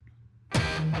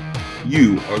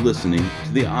You are listening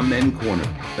to the Amen Corner,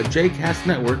 a JCast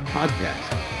Network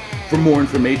podcast. For more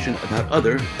information about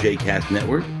other JCast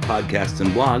Network podcasts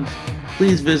and blogs,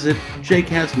 please visit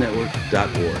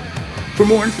jcastnetwork.org. For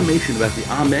more information about the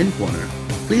Amen Corner,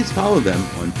 please follow them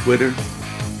on Twitter,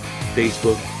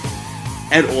 Facebook,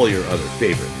 and all your other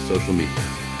favorite social media.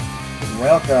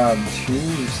 Welcome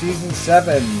to Season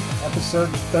 7, Episode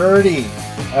 30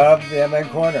 of the Amen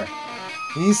Corner.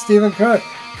 He's Stephen Cook.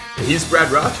 He's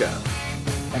Brad Rothschild.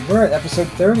 And we're at Episode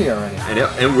 30 already.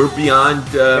 And we're beyond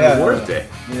Memorial Day.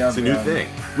 It's a new thing.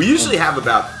 We usually have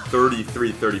about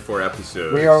 33, 34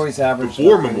 episodes. We always average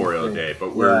before Memorial Day,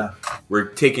 but we're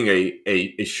taking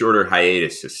a shorter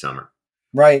hiatus this summer.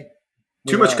 Right.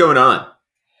 Too much going on.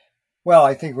 Well,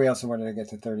 I think we also wanted to get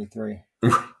to 33.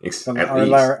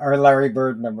 Our Larry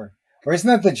Bird number. Or isn't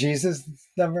that the Jesus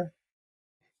number?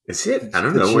 Is it? I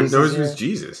don't know. What knows who's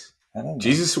Jesus? I don't know.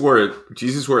 Jesus wore a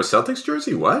Celtics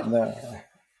jersey? What? No.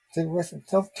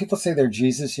 People say their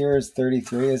Jesus year is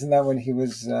 33. Isn't that when he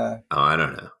was... I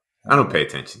don't know. I don't pay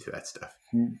attention to that stuff.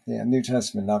 Yeah, New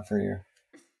Testament, not for you.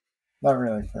 Not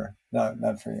really for...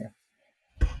 Not for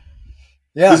you.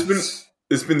 Yeah.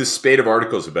 There's been this spate of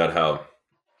articles about how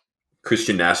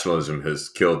Christian nationalism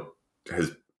has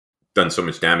done so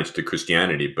much damage to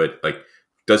Christianity, but like,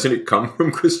 doesn't it come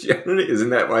from Christianity? Isn't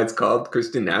that why it's called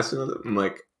Christian nationalism? I'm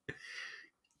like,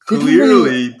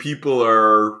 clearly people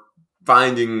are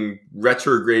finding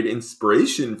retrograde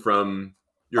inspiration from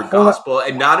your gospel,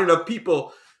 and not enough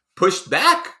people pushed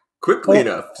back quickly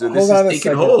enough. So this is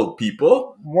taking hold,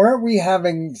 people. Weren't we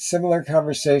having similar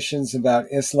conversations about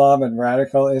Islam and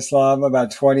radical Islam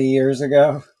about 20 years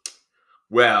ago?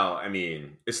 Well, I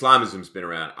mean, Islamism's been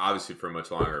around obviously for a much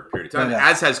longer period of time,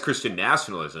 as has Christian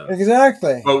nationalism.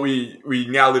 Exactly. But we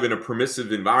now live in a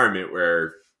permissive environment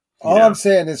where I'm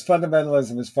saying is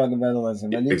fundamentalism is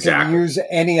fundamentalism. And you can use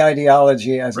any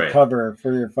ideology as a cover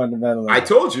for your fundamentalism. I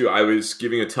told you I was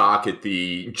giving a talk at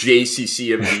the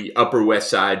JCC of the Upper West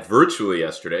Side virtually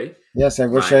yesterday. Yes, I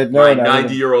wish I had known. My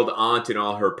 90-year-old aunt and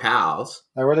all her pals.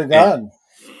 I would have gone.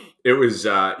 It was,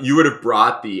 you would have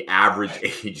brought the average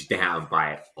age down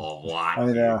by a lot. I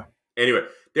know. Anyway,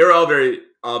 they were all very,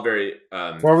 what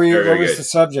was the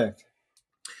subject?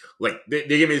 Like, they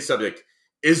gave me the subject,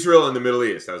 Israel and the Middle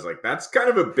East. I was like, that's kind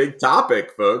of a big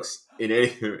topic, folks.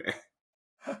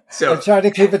 So I tried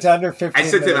to keep it to under 15 I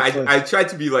said minutes. to them, I tried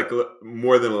to be like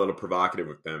more than a little provocative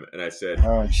with them. And I said,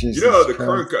 the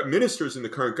current ministers in the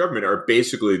current government are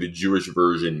basically the Jewish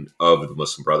version of the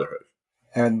Muslim Brotherhood.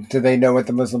 And do they know what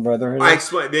the Muslim Brotherhood is? I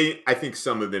explained. I think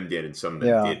some of them did and some of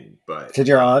them didn't. But did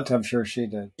your aunt? I'm sure she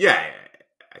did. Yeah,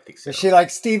 I think so. Is she like,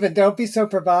 Stephen, don't be so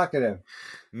provocative?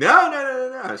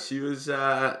 No. She was.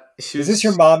 Is this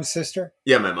your mom's sister?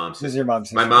 Yeah, my mom's sister. This is your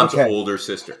mom's sister. My mom's older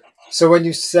sister. So when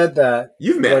you said that,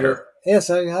 you've met her. Yes,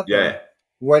 I have. Yeah.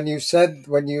 When you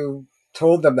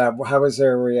told them that, how was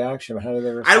their reaction? How did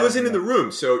they respond? I wasn't in the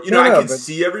room, so I could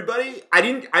see everybody. I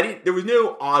didn't. There was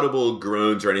no audible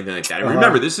groans or anything like that.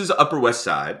 Remember, this is Upper West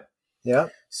Side. Yeah.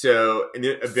 So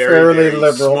a very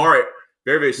liberal, smart,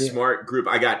 very smart group.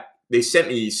 They sent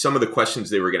me some of the questions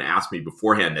they were going to ask me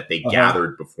beforehand that they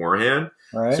gathered beforehand.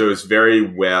 Right. So it's very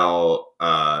well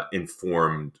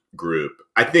informed group.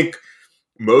 I think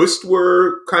most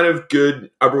were kind of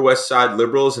good Upper West Side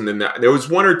liberals, and then there was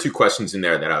one or two questions in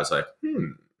there that I was like,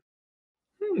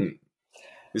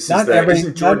 This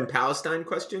isn't Jordan Palestine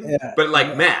question, but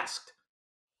like masked.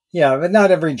 Yeah, but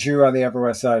not every Jew on the Upper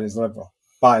West Side is liberal,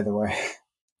 by the way.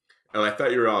 Oh, I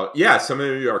thought you were all. Yeah, some of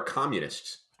you are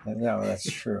communists. No, that's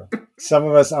true. Some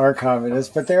of us are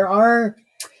communists, but there are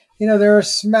a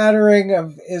smattering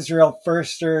of Israel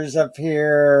firsters up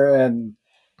here, and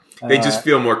they just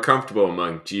feel more comfortable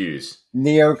among Jews.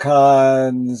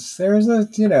 Neocons. There's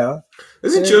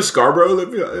Doesn't Joe Scarborough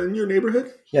live in your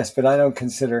neighborhood? Yes, but I don't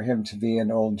consider him to be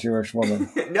an old Jewish woman.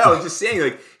 No, I'm just saying,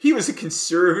 like, he was a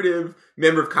conservative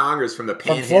member of Congress from the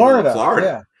Panhandle of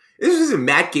Florida. Yeah. Isn't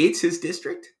Matt Gaetz his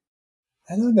district?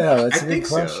 I don't know. That's a good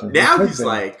question. So. Now he's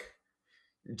like,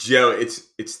 Joe,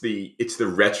 it's the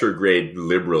retrograde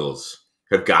liberals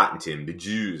have gotten to him. The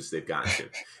Jews, they've gotten to him.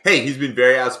 Hey, he's been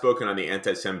very outspoken on the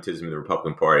anti-Semitism in the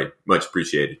Republican Party. Much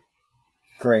appreciated.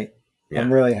 Great. Yeah.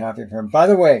 I'm really happy for him. By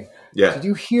the way, did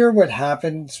you hear what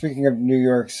happened, speaking of New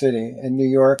York City, in New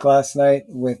York last night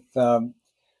with a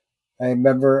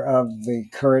member of the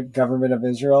current government of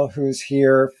Israel who's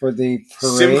here for the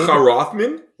parade? Simcha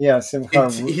Rothman? Yeah,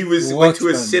 Simcha. He went to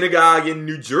a synagogue in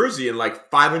New Jersey, and like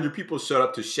 500 people showed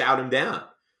up to shout him down.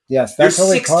 Yes, that's There's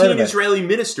only part of it. 16 Israeli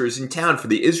ministers in town for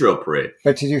the Israel parade.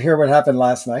 But did you hear what happened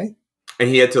last night? And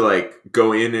he had to like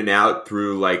go in and out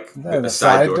through like the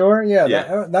side door. Yeah,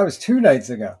 that was 2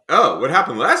 nights ago. Oh, what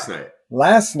happened last night?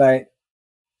 Last night,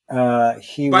 By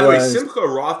the way, Simcha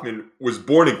Rothman was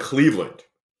born in Cleveland.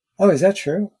 Oh, is that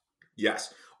true?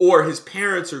 Yes. Or his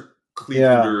parents are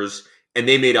Clevelanders, and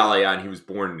they made Aliyah, and he was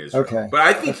born in Israel. Okay. But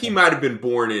I think he might have been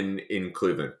born in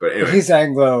Cleveland. But anyway. He's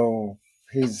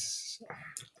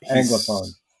Anglophone,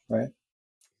 right?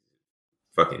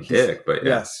 Fucking dick, but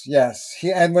yeah. Yes.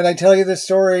 And when I tell you this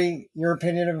story, your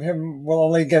opinion of him will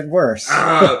only get worse.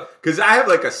 Because I have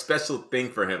like a special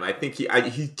thing for him. I think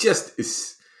he just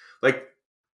is like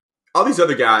all these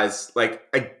other guys. Like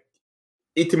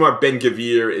Itamar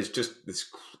Ben-Gvir is just this.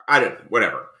 I don't know,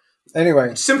 whatever.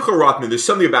 Anyway, Simcha Rothman. There's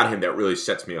something about him that really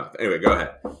sets me off. Anyway, go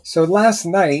ahead. So last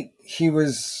night he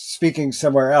was speaking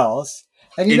somewhere else.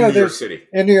 And in New York City.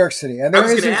 In New York City. And I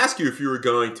was going to ask you if you were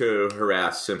going to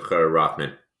harass Simcha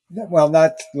Rothman. Well,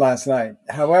 not last night.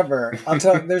 However, I'll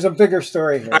tell you, there's a bigger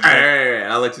story here. All right.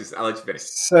 I'll let you finish.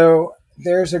 So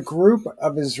there's a group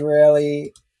of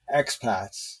Israeli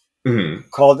expats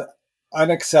called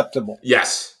Unacceptable.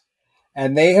 Yes.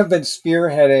 And they have been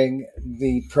spearheading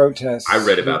the protests. I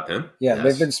read about them. Yeah, yes.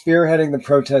 They've been spearheading the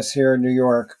protests here in New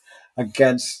York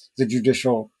against the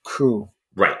judicial coup.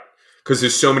 Right. Because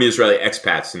there's so many Israeli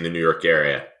expats in the New York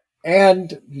area.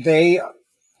 And they,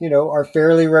 are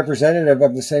fairly representative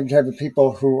of the same type of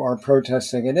people who are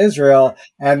protesting in Israel.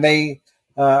 And they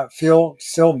feel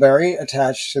still very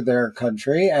attached to their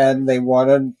country. And they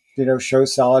want to, show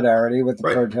solidarity with the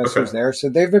protesters there. So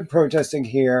they've been protesting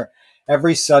here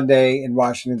every Sunday in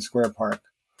Washington Square Park.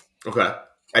 Okay.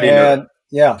 I didn't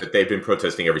know that they've been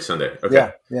protesting every Sunday.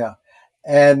 Okay. Yeah.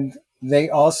 And they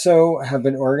also have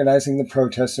been organizing the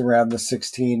protests around the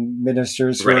 16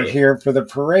 ministers who are here for the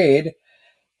parade.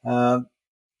 And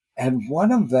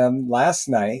one of them last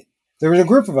night, there was a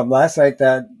group of them last night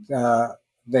that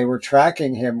they were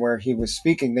tracking him where he was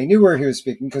speaking. They knew where he was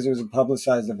speaking because it was a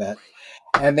publicized event.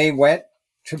 And they went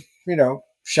to,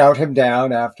 shout him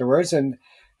down afterwards. And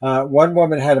one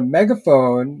woman had a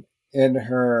megaphone in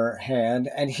her hand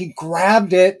and he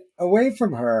grabbed it away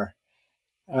from her.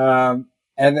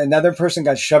 And another person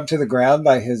got shoved to the ground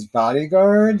by his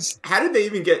bodyguards. How did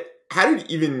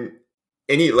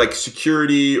any like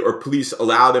security or police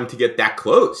allow them to get that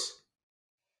close?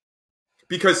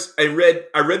 Because I read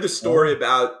the story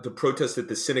about the protest at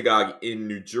the synagogue in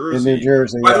New Jersey.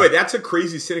 By the way, that's a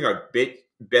crazy synagogue,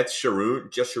 Beth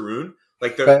Jeshurun.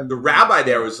 Like the rabbi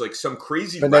there was like some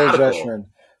crazy radical. Jeshurun.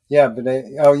 Yeah, but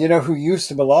who used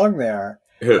to belong there,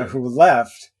 who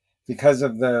left because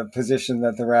of the position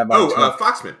that the rabbi took.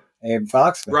 Foxman. Abe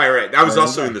Foxman. Right. That was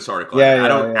also in this article. I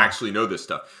don't actually know this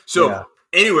stuff. So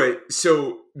anyway,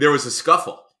 there was a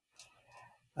scuffle.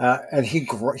 And he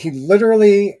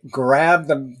literally grabbed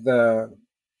the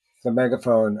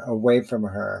megaphone away from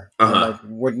her and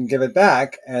wouldn't give it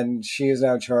back. And she is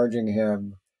now charging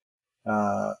him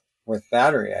with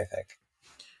battery, I think.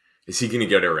 Is he going to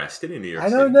get arrested in New York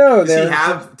City? I don't know.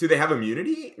 Do they have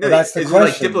immunity? No, that's the question. Is it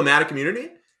like diplomatic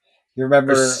immunity? You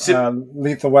remember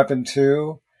Lethal Weapon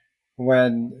 2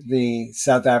 when the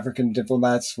South African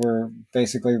diplomats were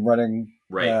basically running...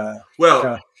 Right.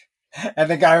 And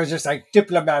the guy was just like,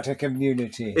 diplomatic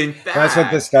immunity. In fact, that's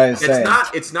what this guy is saying.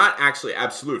 It's not actually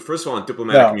absolute. First of all, in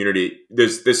diplomatic immunity,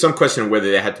 there's some question of whether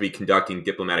they had to be conducting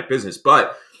diplomatic business.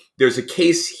 But there's a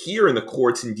case here in the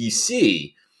courts in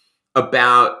D.C.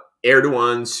 about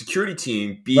Erdogan's security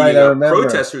team beating up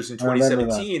protesters in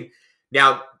 2017.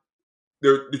 Now,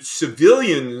 there were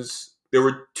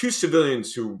 2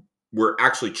 civilians who were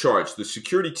actually charged. The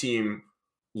security team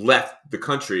left the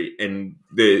country, and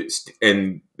the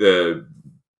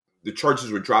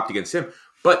charges were dropped against him.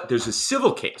 But there's a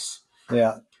civil case.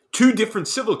 Yeah. 2 different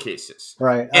civil cases.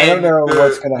 Right. I don't know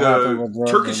what's going to happen with the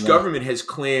Turkish government has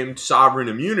claimed sovereign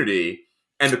immunity,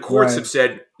 and the courts have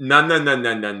said, no.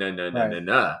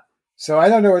 So I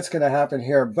don't know what's going to happen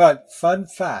here. But fun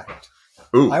fact.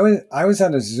 Ooh. I was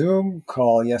on a Zoom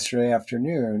call yesterday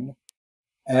afternoon,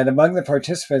 and among the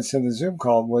participants in the Zoom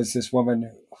call was this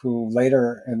woman who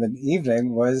later in the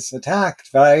evening was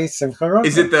attacked by Simcha Rothman.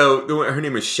 Is it her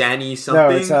name was Shani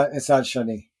something? No, it's not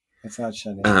Shani. It's not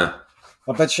Shani.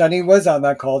 But Shani was on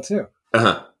that call too.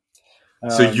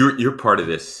 So you're part of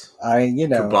this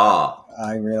cabal.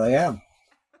 I really am.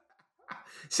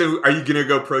 So are you going to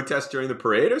go protest during the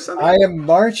parade or something? I am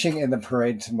marching in the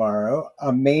parade tomorrow.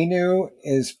 Amenu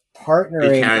is partnering.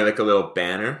 Are you carrying like a little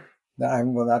banner? No, I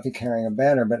will not be carrying a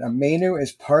banner, but Amenu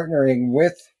is partnering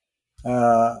with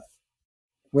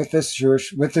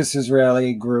this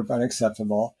Israeli group,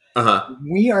 Unacceptable.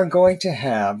 We are going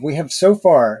to we have so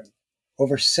far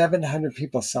over 700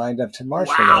 people signed up to march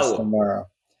with us tomorrow.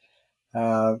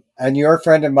 And your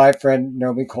friend and my friend,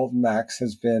 Naomi Colton Max,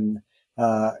 has been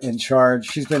in charge.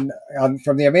 She's been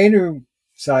from the Amenu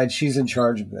side. She's in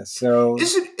charge of this. So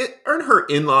aren't her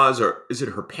in-laws, or is it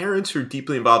her parents who are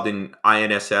deeply involved in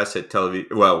INSS at Tel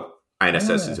Aviv? Well,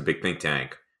 INSS is a big think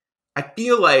tank. I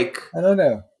feel like I don't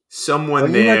know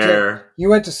someone there. You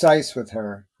went to SAIS with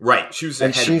her, right? She was the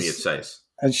head of me at SAIS,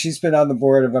 and she's been on the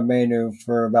board of Amenu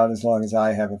for about as long as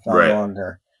I have, if not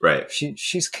longer. Right.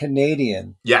 She's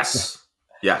Canadian. Yes.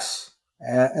 Yes.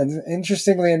 And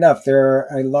interestingly enough, there are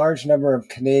a large number of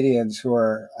Canadians who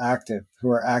are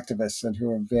activists, and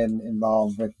who have been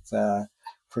involved with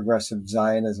progressive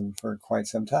Zionism for quite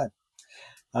some time.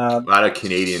 A lot of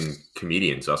Canadian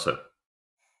comedians also.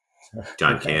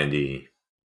 John Candy.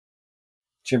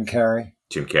 Jim Carrey.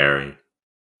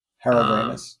 Harold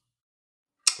Ramis.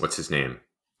 What's his name?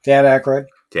 Dan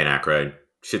Aykroyd.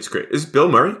 Shit's great. Is Bill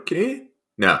Murray Canadian?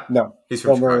 No. He's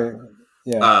from Chicago. Murray.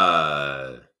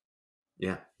 Yeah.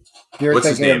 Yeah. What's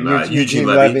his name? Eugene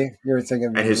Levy. You were thinking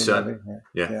of and his son. Levy.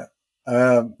 Yeah.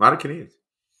 A lot of Canadians.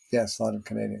 Yes, a lot of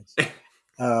Canadians.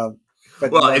 But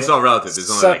it's all relative. There's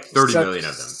only like 30 million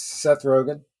of them. Seth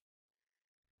Rogen.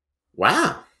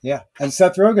 Wow. Yeah, and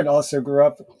Seth Rogen also grew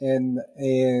up in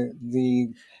a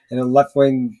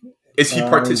left-wing. Is he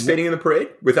participating in the parade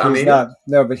with Amenu? Not.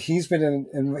 No, but he's been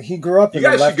in. He grew up in a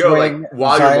left-wing. You guys should go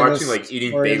while you're marching,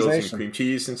 eating bagels and cream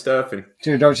cheese and stuff. And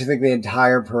dude, don't you think the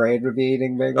entire parade would be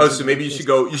eating bagels? Oh, so maybe you should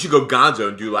go. You should go Gonzo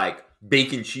and do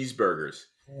bacon cheeseburgers.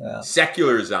 Yeah.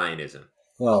 Secular Zionism.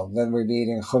 Well, then we'd be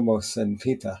eating hummus and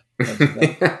pita.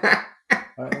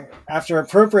 After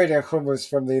appropriating hummus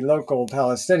from the local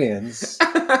Palestinians,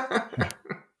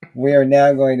 we are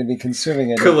now going to be consuming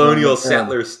it. Colonial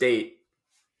settler state.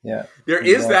 Yeah. There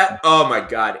is that. Oh my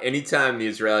God. Anytime the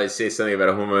Israelis say something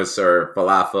about hummus or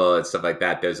falafel and stuff like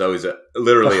that, there's always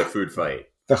literally a food fight.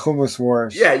 The hummus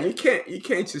wars. Yeah, you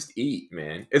can't just eat,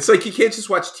 man. It's like you can't just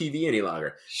watch TV any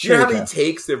longer. Do you know how many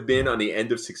takes there have been on the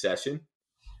end of Succession?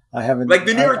 I haven't. Like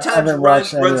the New York Times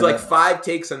runs like 5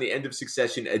 takes on the end of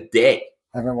Succession a day.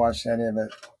 I haven't watched any of it.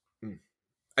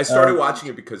 I started watching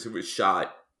it because it was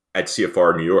shot at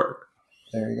CFR New York.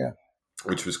 There you go.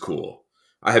 Which was cool.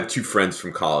 I have 2 friends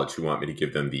from college who want me to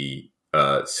give them the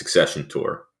Succession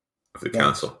tour of the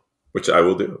council, which I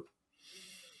will do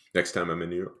next time I'm in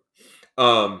New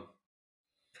York.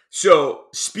 So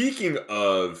speaking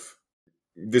of,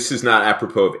 this is not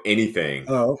apropos of anything.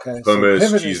 Oh, okay. Hummus,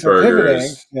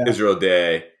 cheeseburgers, Israel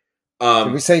Day.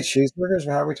 Did we say cheeseburgers?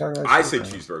 Or how are we talking about? I said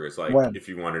cheeseburgers. If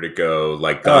you wanted to go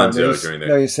Gonzo during the.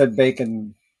 No, you said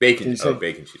bacon. Bacon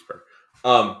cheeseburger.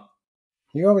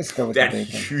 You always go with that the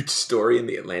bacon. Huge story in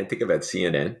the Atlantic about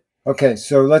CNN. Okay,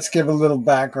 so let's give a little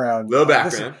background.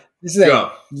 This is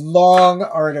a long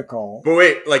article. But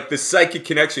wait, the psychic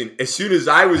connection. As soon as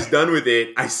I was done with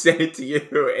it, I sent it to you.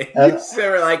 And you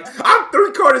were like, I'm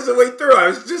 3/4 of the way through. I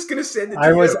was just going to send it to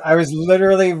you. I was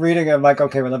literally reading it. I'm like,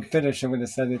 okay, when I'm finished, I'm going to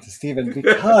send it to Stephen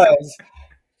because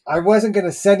I wasn't going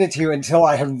to send it to you until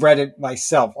I had read it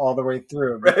myself all the way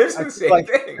through. Right, it's the same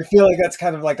thing. I feel like that's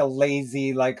kind of like a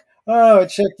lazy, oh,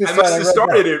 check this out. I must have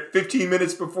started it 15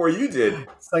 minutes before you did.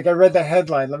 It's like I read the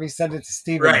headline. Let me send it to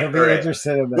Stephen. He'll be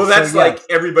interested in this. Well, that's like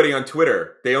everybody on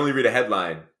Twitter. They only read a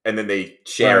headline and then they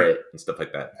share it and stuff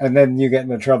like that. And then you get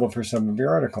into trouble for some of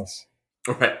your articles.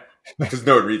 Right. Because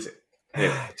no one reads it.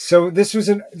 Anyway. So this was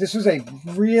a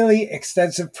really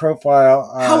extensive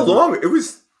profile. How long? It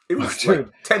was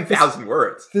 10,000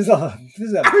 words. This is a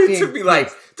it took me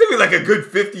like a good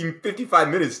 55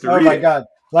 minutes to read it. Oh my God.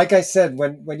 Like I said,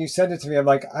 when you send it to me, I'm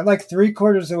like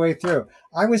 3/4 of the way through.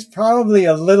 I was probably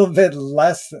a little bit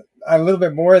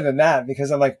more than that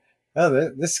because I'm like,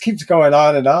 oh, this keeps going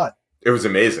on and on. It was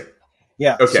amazing.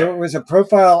 Yeah. Okay. So it was a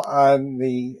profile on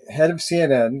the head of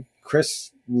CNN,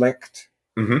 Chris Licht.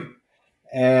 Mm-hmm.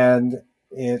 And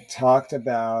it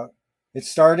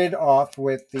started off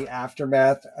with the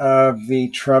aftermath of the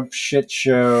Trump shit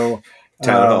show.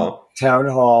 Town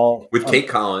Hall with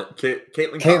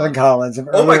Caitlin Collins.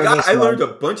 Oh my God, I learned a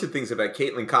bunch of things about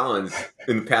Caitlin Collins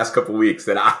in the past couple of weeks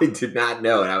that I did not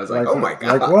know, and I was like, oh my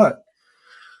God. Like what?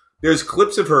 There's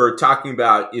clips of her talking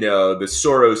about, the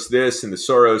Soros this and the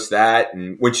Soros that,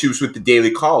 and when she was with the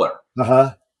Daily Caller.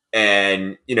 Uh-huh.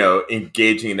 And,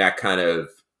 engaging in that kind of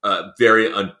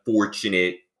very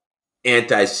unfortunate,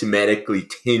 anti-Semitically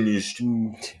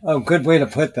tinged. Oh, good way to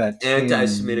put that.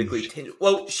 Anti-Semitically tinged.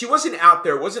 Well, she wasn't out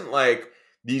there. It wasn't like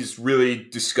these really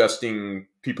disgusting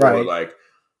people were like,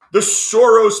 the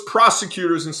Soros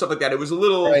prosecutors and stuff like that. It was a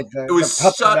little, it was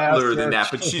subtler than that,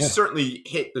 but she certainly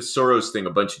hit the Soros thing a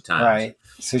bunch of times. Right.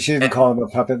 So she didn't call him a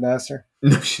puppet master?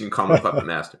 No, she didn't call him a puppet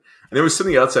master. And there was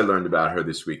something else I learned about her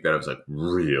this week that I was like,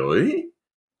 really?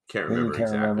 Can't remember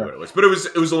exactly what it was, but it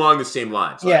was along the same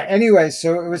lines. Yeah. Anyway,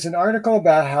 so it was an article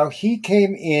about how he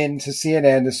came in to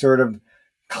CNN to sort of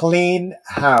clean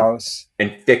house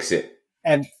and fix it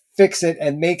and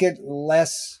make it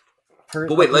less.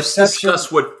 But wait, let's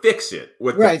discuss what fix it.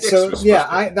 What right. So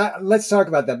yeah, let's talk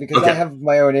about that because I have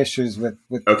my own issues with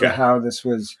how this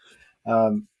was.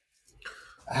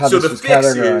 How so this the was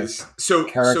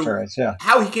fix characterized. So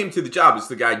how he came to the job is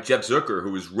the guy Jeff Zucker,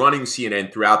 who was running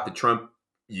CNN throughout the Trump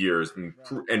years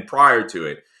and prior to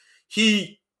it.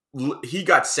 He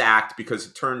got sacked because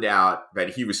it turned out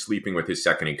that he was sleeping with his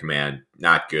second in command.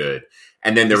 Not good.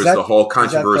 And then there was the whole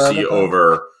controversy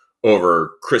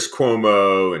over Chris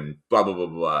Cuomo and blah blah blah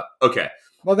blah. Okay.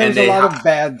 Well, there were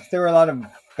a lot of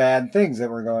bad things that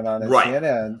were going on at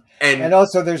CNN, and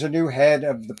also there's a new head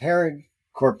of the parent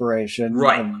corporation.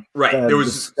 Right. There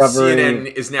was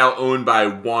CNN is now owned by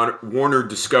Warner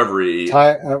Discovery.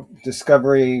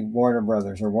 Discovery Warner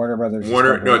Brothers or Warner Brothers.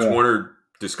 Warner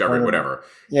Discovery, whatever.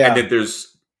 Yeah. And then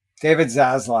there's David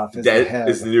Zaslav is the head.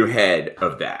 Is the new head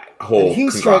of that whole. And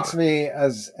he strikes me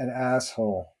as an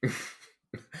asshole.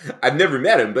 I've never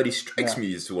met him, but he strikes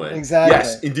me as one. Exactly.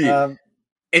 Yes, indeed.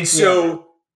 And so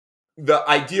the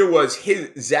idea was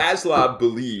Zaslav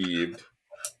believed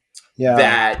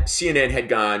that CNN had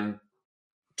gone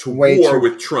to war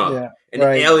with Trump and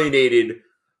alienated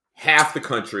half the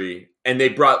country, and they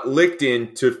brought Licht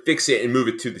in to fix it and move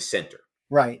it to the center.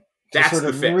 Right. That's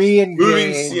the fix. Moving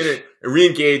CNN and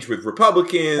re-engage with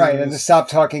Republicans. Right, and to stop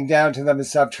talking down to them and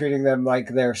stop treating them like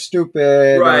they're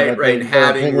stupid. Right, and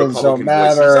having Republican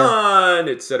voices on,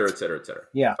 et cetera, et cetera, et cetera.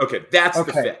 Yeah. Okay, that's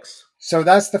the fix. So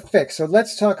that's the fix. So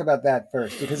let's talk about that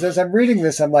first, because as I'm reading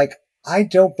this, I'm like, I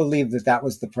don't believe that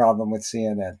was the problem with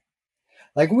CNN.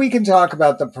 Like, we can talk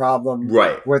about the problem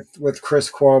with Chris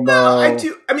Cuomo. No, I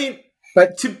do. I mean,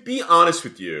 but to be honest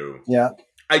with you,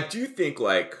 I do think,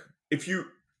 like, if you,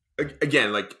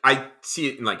 again, like, I see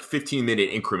it in like 15-minute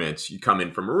increments. You come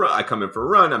in from a run, I come in for a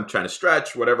run, I'm trying to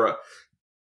stretch, whatever.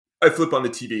 I flip on the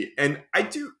TV, and I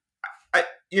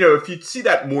if you see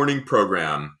that morning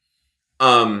program,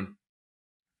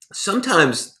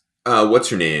 sometimes, what's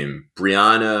her name?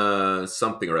 Brianna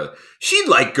something or other. She'd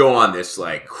like go on this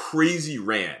like crazy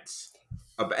rants,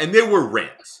 and there were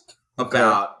rants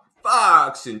about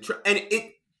Fox and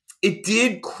it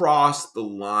did cross the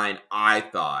line. I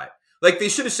thought, like, they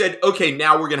should have said, okay,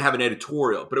 now we're going to have an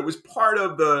editorial, but it was part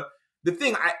of the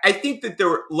thing. I think that there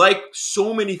were, like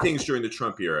so many things during the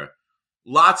Trump era,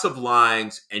 lots of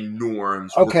lines and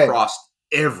norms were crossed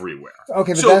everywhere.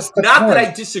 Okay, but so that's the not point. That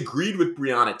I disagreed with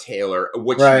Breonna Taylor,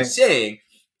 what she was saying.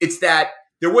 It's that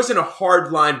there wasn't a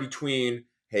hard line between,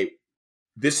 hey,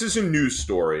 this is a news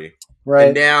story,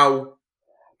 and now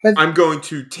I'm going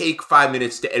to take 5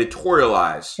 minutes to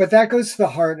editorialize. But that goes to the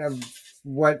heart of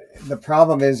what the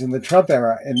problem is in the Trump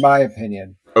era, in my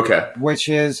opinion. Okay. Which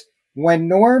is when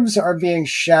norms are being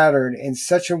shattered in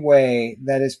such a way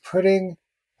that is putting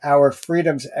our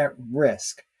freedoms at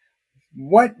risk.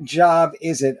 What job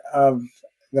is it of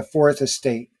the Fourth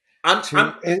Estate?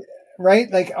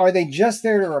 Right? Like, are they just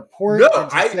there to report? No,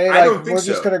 and to I don't think we're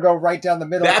just going to go right down the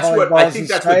middle. That's what I think.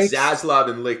 That's what Zaslav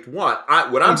and Licht want.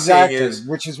 What I'm saying is,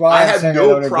 which is why I have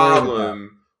no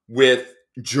problem with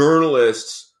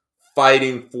journalists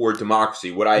fighting for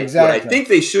democracy. What I think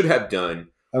they should have done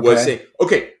was say,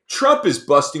 okay, Trump is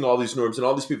busting all these norms and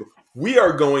all these people. We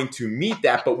are going to meet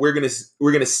that, but we're going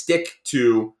to stick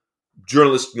to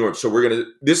journalist norms. So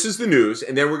this is the news,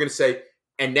 and then we're going to say,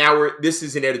 and now this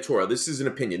is an editorial. This is an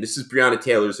opinion. This is Breonna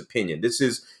Taylor's opinion. This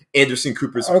is Anderson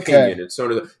Cooper's opinion, and so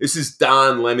on. This is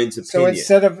Don Lemon's opinion.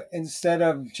 So instead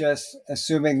of just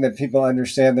assuming that people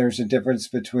understand there's a difference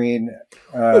between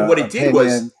what it did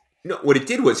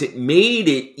was it made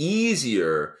it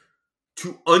easier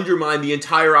to undermine the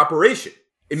entire operation.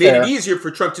 It made it easier for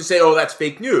Trump to say, "Oh, that's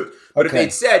fake news." But if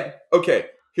they'd said, "Okay,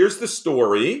 here's the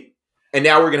story, and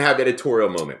now we're going to have editorial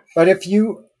moment." But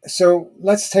so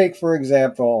let's take, for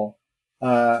example,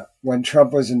 when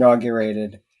Trump was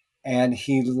inaugurated and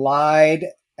he lied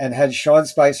and had Sean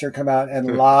Spicer come out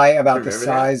and lie about the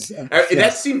size.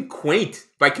 That seemed quaint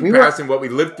by comparison to what we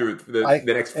lived through for the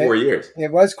next 4 years.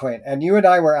 It was quaint. And you and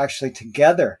I were actually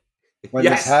together when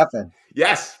this happened.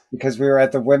 Yes. Because we were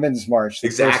at the Women's March,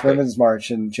 first Women's March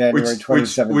in January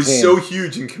 2017. Which was so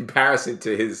huge in comparison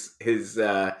to his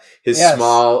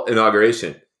small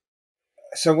inauguration.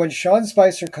 So when Sean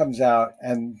Spicer comes out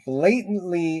and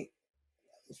blatantly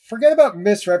forget about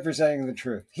misrepresenting the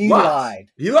truth. He lied.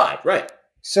 He lied, right.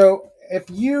 So if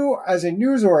you, as a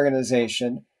news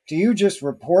organization, do you just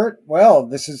report, well,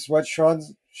 this is what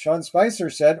Sean Spicer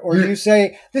said, or do you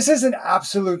say, this is an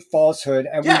absolute falsehood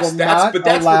and we will not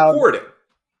allow... reporting.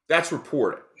 That's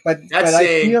reporting. But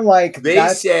I feel like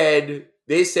they said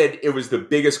it was the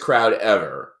biggest crowd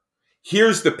ever.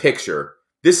 Here's the picture.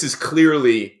 This is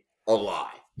clearly a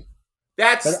lie.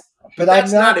 That's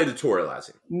not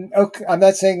editorializing. Okay, I'm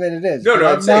not saying that it is. No,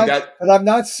 I'm saying that. But I'm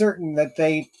not certain that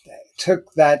they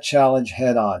took that challenge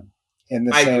head on in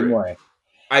the same way.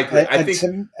 I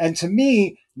agree. And to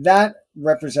me, that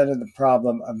represented the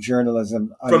problem of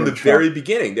journalism from the very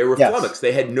beginning. They were flummoxed.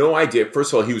 They had no idea.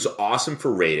 First of all, he was awesome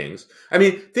for ratings. I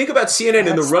mean, think about CNN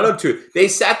in the run-up to it. They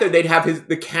sat there. They'd have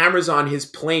the cameras on his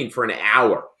plane for an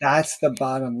hour. That's the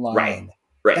bottom line.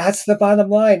 Right. That's the bottom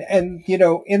line. And,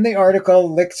 in the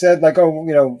article, Licht said,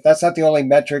 that's not the only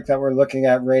metric that we're looking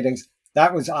at, ratings.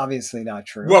 That was obviously not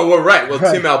true. Well, right. Well,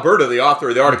 right. Tim Alberta, the author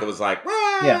of the article, was like,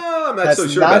 I'm not so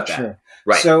sure about that.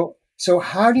 Right. So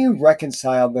how do you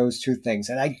reconcile those two things?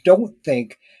 And I don't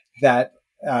think that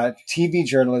TV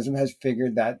journalism has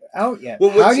figured that out yet. Well,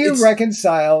 how do you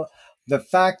reconcile the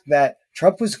fact that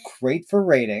Trump was great for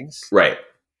ratings, right,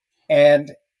 and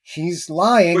he's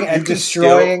lying and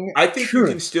destroying? I think truth.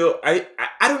 You can still. I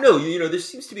don't know. There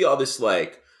seems to be all this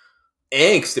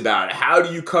angst about how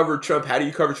do you cover Trump? How do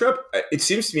you cover Trump? It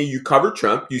seems to me you cover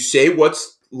Trump. You say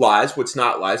what's lies, what's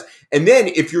not lies. And then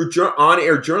if your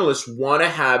on-air journalists want to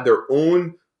have their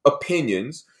own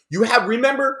opinions,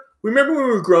 remember when we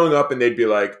were growing up and they'd be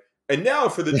like, and now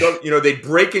for the, they'd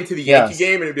break into the Yankee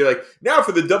game and it'd be like, now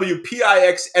for the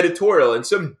WPIX editorial, and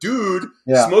some dude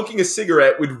smoking a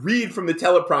cigarette would read from the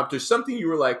teleprompter, something you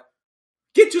were like,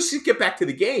 get back to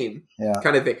the game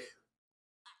kind of thing.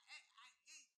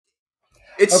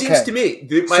 It seems to me,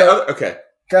 go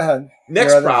ahead.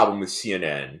 Next problem with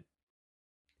CNN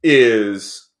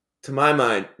is, to my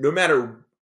mind, no matter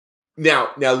now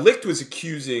Licht was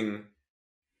accusing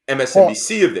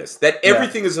MSNBC of this, that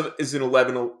everything is an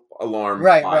 11 alarm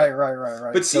right.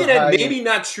 But CNN maybe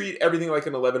not treat everything like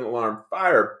an 11 alarm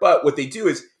fire, but what they do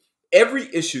is every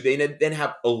issue they then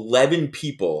have 11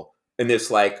 people in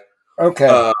this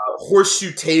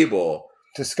horseshoe table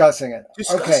discussing it.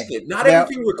 Not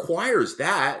everything requires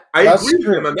that. I agree with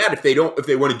them on that if they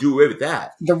want to do away with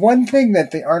that. The one thing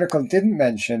that the article didn't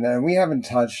mention, and we haven't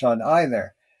touched on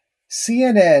either,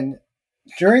 CNN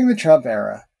during the Trump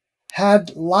era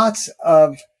had lots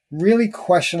of really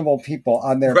questionable people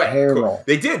on their payroll.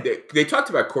 They did. They talked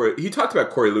about Corey. He talked about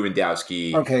Corey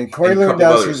Lewandowski. Okay, Corey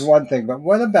Lewandowski is one thing, but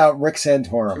what about Rick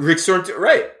Santorum?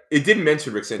 Right. It didn't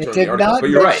mention Rick Santorum. It did not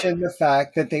mention the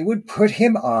fact that they would put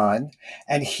him on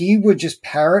and he would just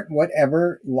parrot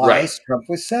whatever lies Trump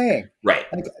was saying. Right.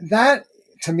 That,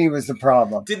 to me, was the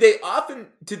problem. Did they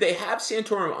have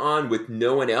Santorum on with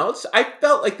no one else? I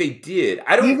felt like they did.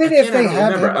 I don't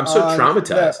remember. I'm so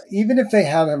traumatized. Even if they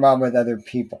had him on with other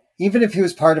people, even if he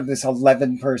was part of this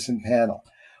 11-person panel,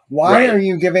 why are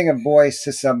you giving a voice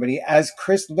to somebody? As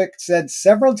Chris Licht said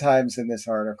several times in this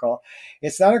article,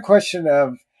 it's not a question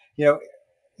of, if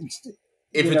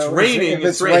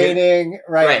it's raining,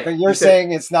 right? But you're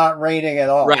saying it's not raining at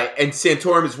all, right? And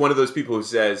Santorum is one of those people who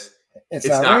says it's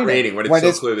not raining when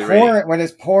it's so clearly raining. When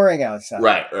it's pouring outside,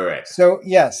 right. So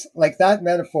yes, that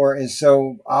metaphor is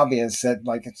so obvious that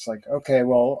it's okay,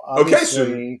 well,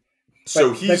 obviously,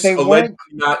 so he's allegedly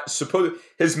not supposed.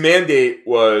 His mandate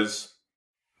was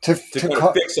to kind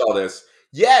of fix all this.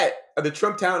 Yet at the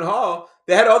Trump town hall,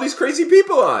 they had all these crazy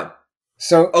people on.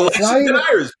 So election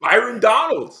deniers, Byron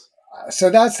Donalds.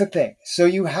 So that's the thing. So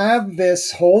you have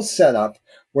this whole setup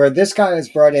where this guy is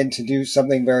brought in to do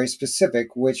something very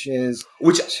specific, which is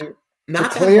to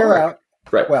clear out.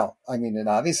 Right. Well, I mean, it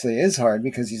obviously is hard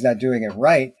because he's not doing it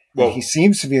right. Well, he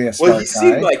seems to be a smart guy. Well, he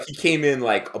seemed like he came in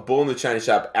like a bull in the china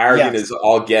shop, arrogant as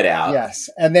all get out. Yes.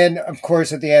 And then, of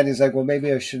course, at the end, he's like, well,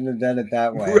 maybe I shouldn't have done it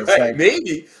that way. Right,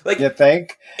 maybe. You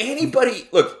think? Anybody,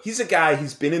 look, he's a guy,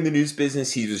 he's been in the news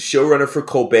business. He was a showrunner for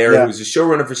Colbert. He was a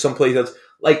showrunner for someplace else.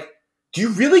 Do you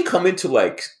really come into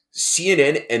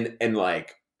CNN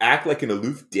and act like an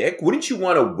aloof dick? Wouldn't you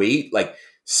want to wait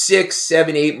 6,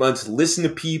 7, 8 months, listen to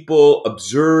people,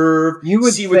 observe,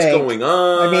 see what's going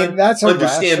on. I mean,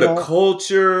 understand the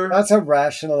culture. That's a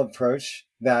rational approach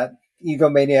that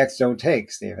egomaniacs don't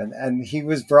take, Stephen. And he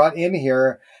was brought in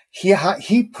here.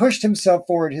 He pushed himself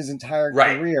forward his entire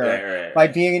career by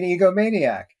being an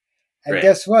egomaniac. And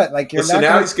guess what? He's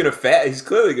going to fail. He's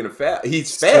clearly going to fail.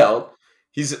 He's failed.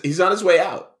 He's on his way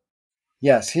out.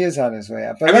 Yes, he is on his way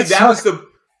out. But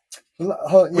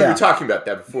We were talking about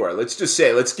that before. Let's just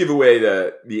say, let's give away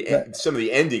some of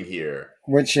the ending here.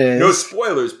 Which is... No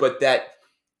spoilers, but that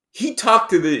he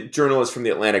talked to the journalist from The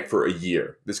Atlantic for a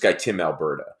year, this guy Tim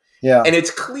Alberta. Yeah. And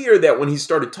it's clear that when he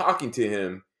started talking to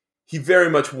him, he very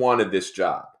much wanted this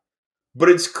job. But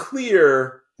it's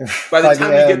clear by the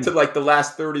time you get to like the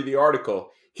last third of the article,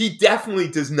 he definitely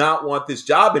does not want this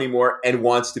job anymore and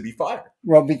wants to be fired.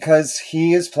 Well, because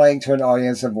he is playing to an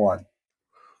audience of one.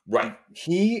 Right.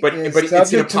 But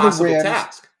it's an impossible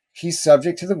task. He's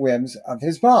subject to the whims of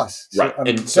his boss, right?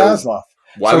 And Zaslav.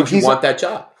 Why would you want that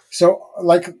job? So,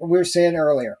 like we were saying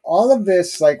earlier, all of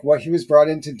this, like what he was brought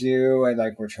in to do, and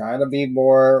like we're trying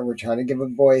to give a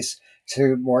voice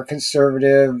to more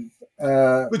conservative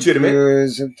legitimate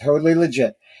views, and totally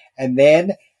legit. And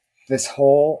then this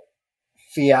whole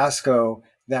fiasco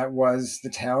that was the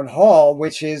town hall,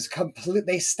 which is complete.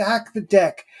 They stack the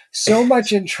deck so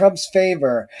much in Trump's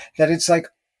favor that it's like,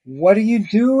 what are you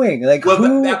doing? Like,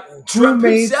 Trump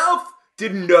himself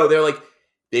didn't know. They're like,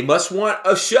 they must want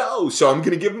a show, so I'm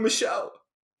going to give them a show.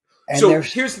 And so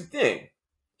here's the thing.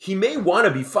 He may want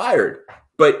to be fired,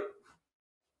 but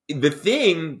the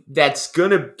thing that's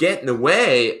going to get in the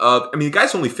way of, I mean, the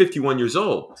guy's only 51 years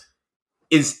old,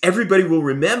 is everybody will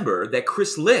remember that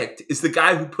Chris Licht is the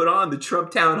guy who put on the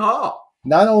Trump town hall.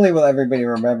 Not only will everybody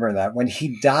remember that, when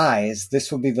he dies,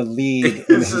 this will be the lead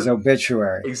in his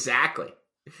obituary. Exactly.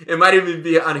 It might even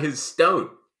be on his stone.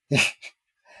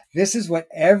 This is what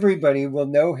everybody will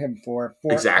know him for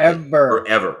forever. Exactly.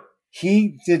 Forever.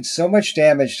 He did so much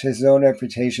damage to his own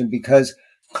reputation because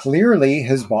clearly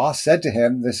his boss said to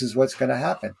him, this is what's going to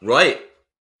happen. Right.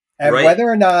 And whether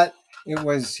or not it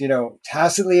was,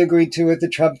 tacitly agreed to with the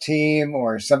Trump team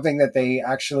or something that they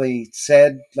actually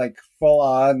said, like full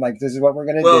on, like this is what we're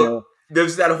going to do.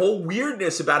 There's that whole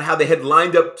weirdness about how they had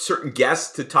lined up certain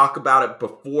guests to talk about it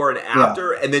before and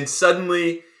after. Yeah. And then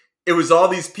suddenly it was all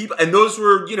these people. And those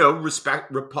were,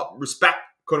 quote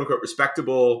unquote,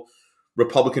 respectable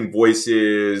Republican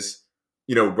voices,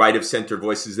 right of center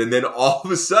voices. And then all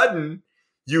of a sudden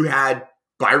you had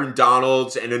Byron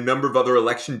Donalds and a number of other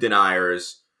election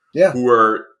deniers who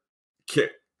were,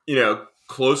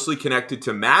 closely connected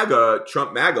to MAGA,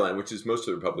 Trump MAGA land, which is most of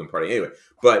the Republican Party anyway.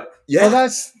 But yeah, well,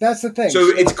 that's the thing. So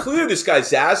it's clear this guy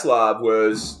Zaslav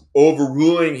was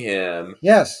overruling him.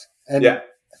 Yes, and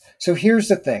so here's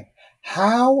the thing: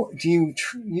 how do you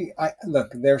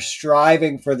look? They're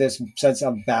striving for this sense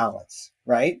of balance,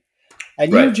 right?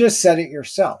 And you just said it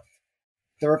yourself.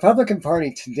 The Republican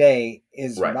Party today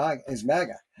is MAGA.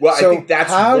 Well, so I think that's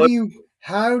how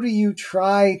do you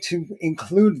try to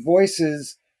include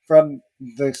voices from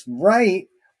the right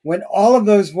when all of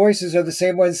those voices are the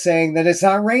same ones saying that it's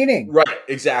not raining? Right,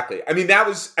 exactly.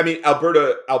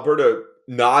 Alberta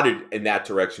nodded in that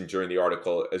direction during the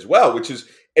article as well, which is,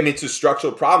 it's a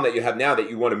structural problem that you have now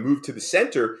that you want to move to the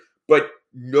center, but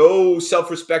no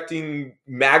self-respecting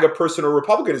MAGA person or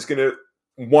Republican is going to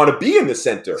want to be in the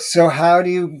center. So how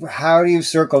do you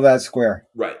circle that square?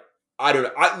 Right. I don't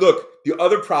know. Look, the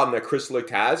other problem that Chris Licht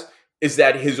has is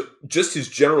that his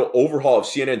general overhaul of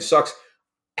CNN sucks.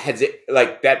 Has it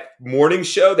like that morning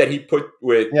show that he put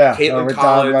with Caitlin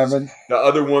Collins, the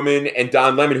other woman, and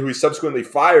Don Lemon, who he subsequently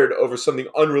fired over something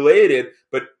unrelated.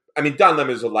 But Don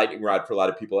Lemon is a lightning rod for a lot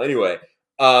of people anyway.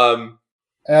 And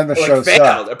the show failed.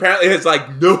 Sucked. Apparently, it's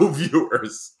no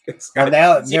viewers. It's got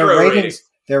now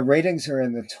their ratings are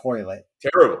in the toilet.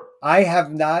 Terrible. I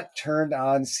have not turned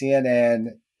on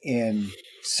CNN in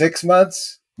 6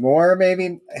 months, more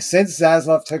maybe, since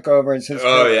Zaslav took over and since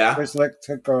Chris Licht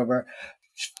took over,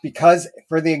 because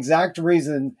for the exact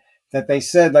reason that they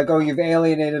said, you've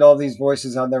alienated all these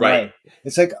voices on the right.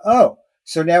 It's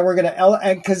so now we're going to,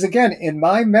 and because again, in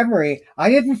my memory,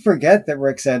 I didn't forget that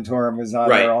Rick Santorum was on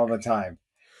there all the time.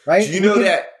 Right? Do you know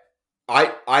that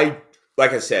I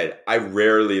like I said, I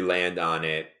rarely land on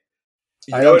it.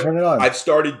 I don't turn it on. I've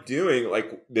started doing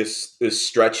this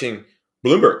stretching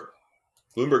Bloomberg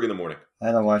in the morning.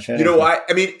 I don't watch anything. You know why?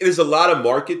 There's a lot of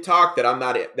market talk that I'm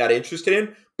not that interested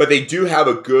in, but they do have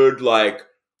a good,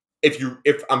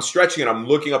 if I'm stretching and I'm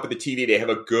looking up at the TV, they have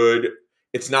a good,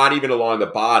 it's not even along the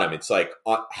bottom. It's on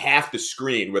half the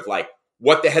screen with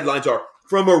what the headlines are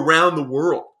from around the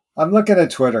world. I'm looking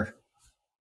at Twitter.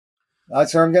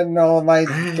 That's where I'm getting all of my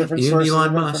different sources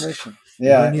of information.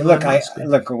 Yeah,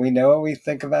 look. We know what we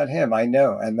think about him. I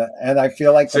know, and I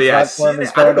feel like the platform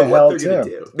is going to hell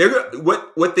too.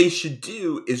 What they should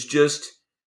do is just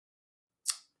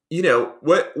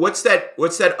what's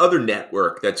that other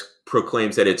network that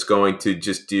proclaims that it's going to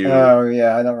just do? Oh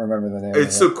yeah, I don't remember the name.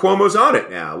 So Cuomo's on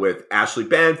it now with Ashley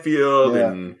Banfield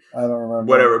and I don't remember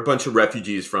whatever, a bunch of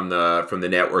refugees from the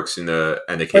networks and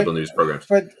the cable news programs.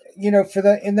 But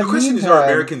the question is, are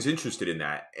Americans interested in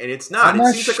that? And it's not.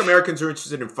 It seems like Americans are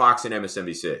interested in Fox and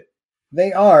MSNBC.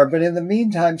 They are, but in the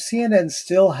meantime, CNN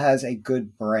still has a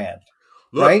good brand.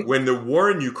 Look, right? When the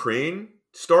war in Ukraine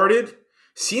started,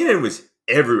 CNN was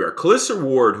everywhere. Calissa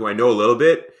Ward, who I know a little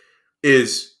bit,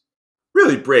 is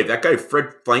really brave. That guy, Fred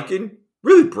Flanken,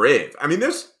 really brave. I mean, there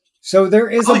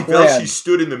is a brand. She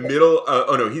stood in the middle.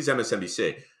 He's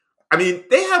MSNBC. I mean,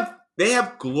 they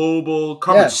have global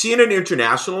coverage. Yeah. CNN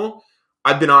International,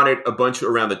 I've been on it a bunch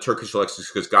around the Turkish elections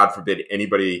because God forbid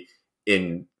anybody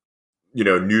in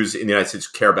news in the United States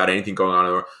care about anything going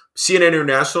on. CNN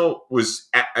International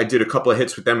I did a couple of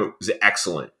hits with them. It was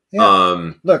excellent.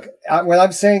 Yeah. Look, what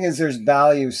I'm saying is there's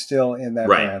value still in that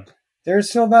brand. There's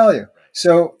still value.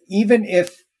 So even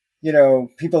if,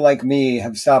 people like me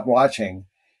have stopped watching,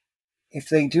 if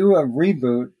they do a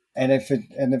reboot and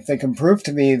if they can prove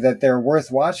to me that they're worth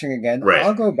watching again,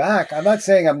 I'll go back. I'm not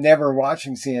saying I'm never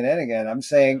watching CNN again. I'm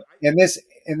saying in this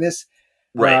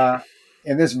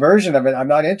version of it, I'm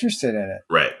not interested in it.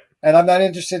 Right. And I'm not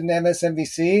interested in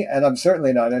MSNBC, and I'm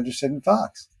certainly not interested in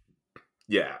Fox.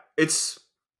 Yeah. The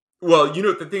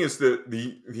thing is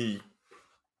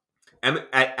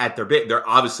at their base, they're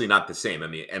obviously not the same. I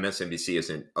mean, MSNBC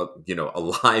isn't a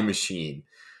lie machine,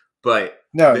 but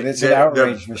no, it's an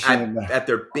outrage machine. At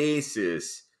their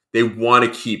basis, they want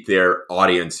to keep their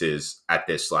audiences at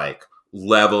this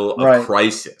level of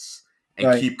crisis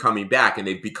and keep coming back, and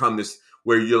they've become this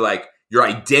where you're like your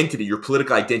identity, your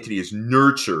political identity, is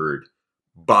nurtured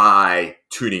by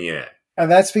tuning in,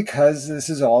 and that's because this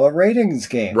is all a ratings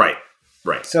game, right?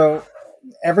 So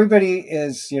everybody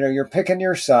is, you're picking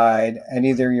your side, and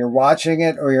either you're watching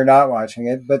it or you're not watching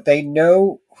it, but they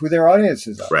know who their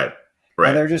audiences are. Right.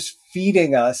 And they're just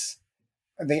feeding us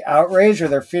the outrage, or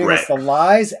they're feeding us the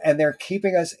lies, and they're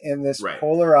keeping us in this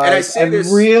polarized and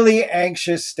really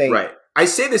anxious state. Right. I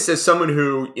say this as someone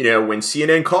who, when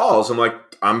CNN calls, I'm like,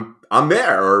 I'm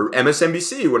there, or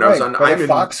MSNBC when I was on. But if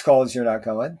Fox calls, you're not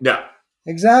going. No.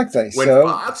 Exactly. When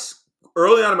Fox...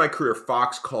 Early on in my career,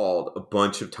 Fox called a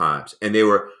bunch of times, and they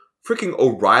were freaking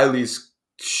O'Reilly's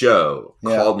show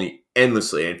called me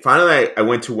endlessly. And finally, I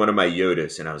went to one of my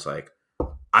Yodas, and I was like,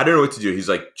 I don't know what to do. He's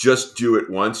like, just do it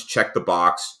once, check the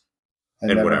box,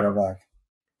 and whatever.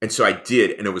 And so I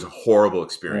did, and it was a horrible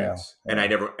experience. Yeah. And I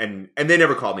never, and they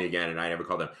never called me again, and I never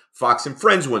called them. Fox and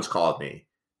Friends once called me.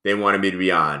 They wanted me to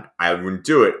be on. I wouldn't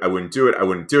do it.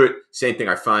 Same thing.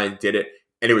 I finally did it.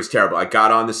 And it was terrible. I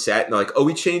got on the set and they're like, "Oh,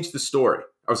 we changed the story."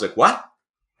 I was like, "What?"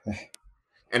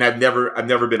 And I've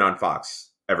never been on Fox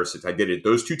ever since. I did it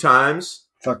those 2 times.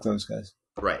 Fuck those guys.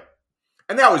 Right.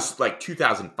 And that was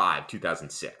 2005,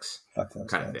 2006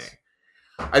 kind of thing.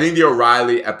 I think the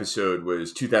O'Reilly episode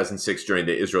was 2006 during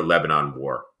the Israel-Lebanon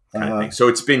war kind of thing. So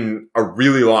it's been a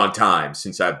really long time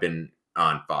since I've been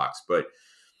on Fox. But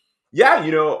yeah,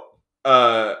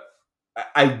 I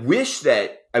wish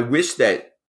that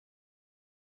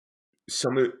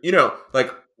some of,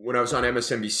 when I was on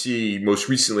MSNBC, most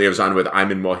recently I was on with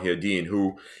Ayman Mohyeldin,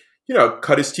 who,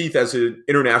 cut his teeth as an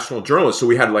international journalist. So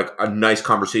we had a nice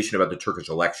conversation about the Turkish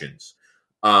elections.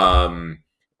 I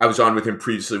was on with him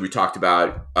previously. We talked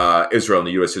about Israel and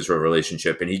the U.S.-Israel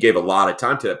relationship, and he gave a lot of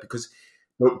time to that because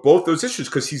both those issues,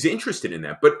 because he's interested in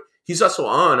that. But he's also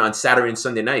on Saturday and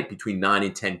Sunday night between 9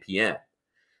 and 10 p.m.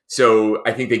 So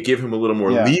I think they give him a little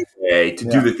more leeway to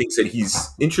do the things that he's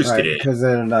interested in. Because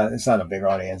it's not a big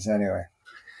audience anyway.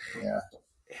 Yeah.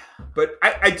 But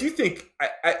I do think,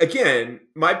 again,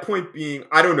 my point being,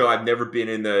 I don't know, I've never been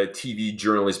in the TV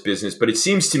journalist business, but it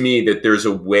seems to me that there's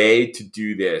a way to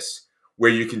do this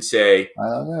where you can say, I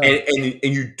don't know.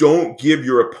 And you don't give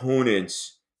your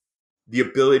opponents the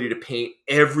ability to paint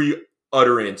every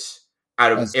utterance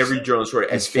out of every journalist story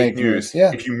as fake news.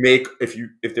 Yeah.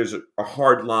 If there's a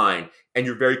hard line and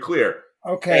you're very clear.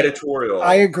 Okay. Editorial.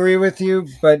 I agree with you,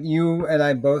 but you and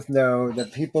I both know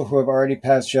that people who have already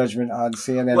passed judgment on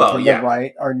CNN from the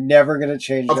right are never going to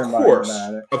change their mind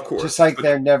about it. Of course. Just like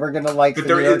they're never going to like the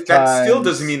New York Times. That still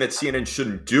doesn't mean that CNN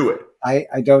shouldn't do it.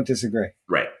 I don't disagree.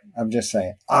 Right. I'm just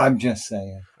saying. I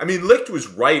mean, Licht was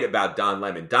right about Don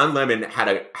Lemon. Don Lemon had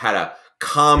a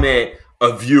comment,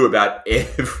 a view about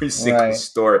every single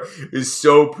story. It's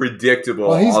so predictable.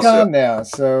 Well, he's gone now,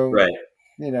 so right.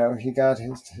 He got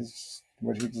his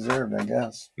what he deserved, I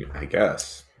guess. I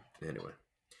guess. Anyway.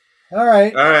 All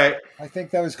right. I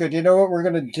think that was good. You know what we're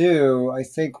going to do? I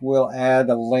think we'll add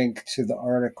a link to the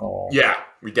article. Yeah,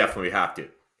 we definitely have to.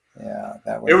 Yeah,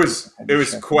 that it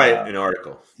was quite an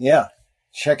article. Yeah,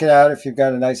 check it out if you've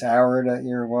got a nice hour that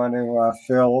you want to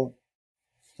fill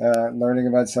learning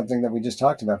about something that we just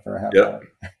talked about for a half hour.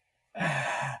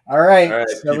 All right,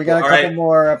 so people, we got a couple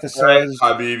more episodes.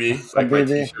 All right, Habibi, like my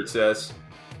t-shirt says.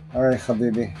 All right,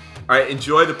 Habibi. All right,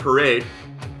 enjoy the parade.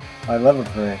 I love a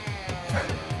parade.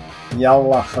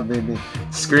 Yallah, Habibi.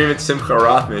 Scream at Simcha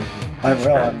Rothman. I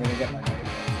will. I'm going to get my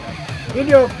name. In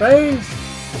your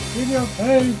face! In your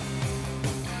face!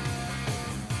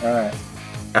 All right.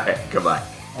 All right, goodbye.